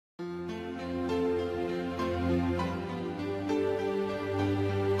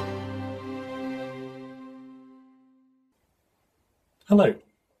Hello.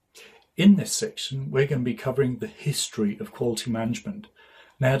 In this section we're going to be covering the history of quality management.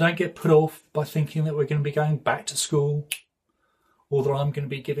 Now don't get put off by thinking that we're going to be going back to school or that I'm going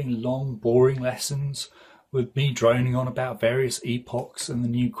to be giving long boring lessons with me droning on about various epochs and the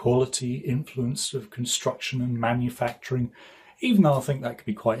new quality influence of construction and manufacturing, even though I think that could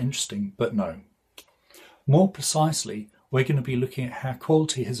be quite interesting, but no. More precisely, we're going to be looking at how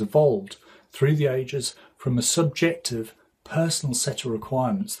quality has evolved through the ages from a subjective personal set of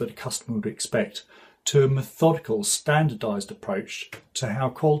requirements that a customer would expect to a methodical, standardised approach to how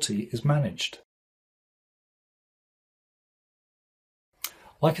quality is managed.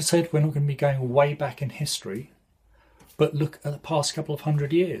 Like I said, we're not going to be going way back in history, but look at the past couple of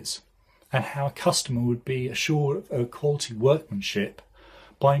hundred years and how a customer would be assured of quality workmanship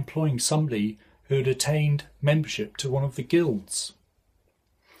by employing somebody who had attained membership to one of the guilds.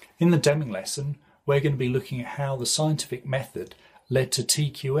 In the Deming lesson, we're going to be looking at how the scientific method led to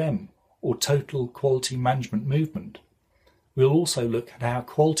TQM, or Total Quality Management Movement. We'll also look at how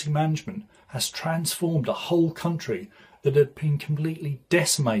quality management has transformed a whole country that had been completely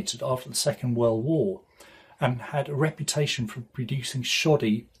decimated after the Second World War and had a reputation for producing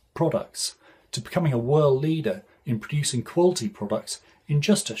shoddy products to becoming a world leader in producing quality products in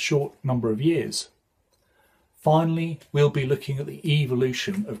just a short number of years. Finally, we'll be looking at the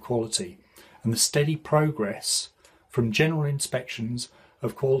evolution of quality and the steady progress from general inspections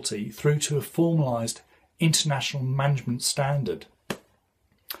of quality through to a formalised international management standard.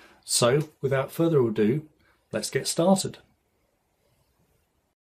 So, without further ado, let's get started.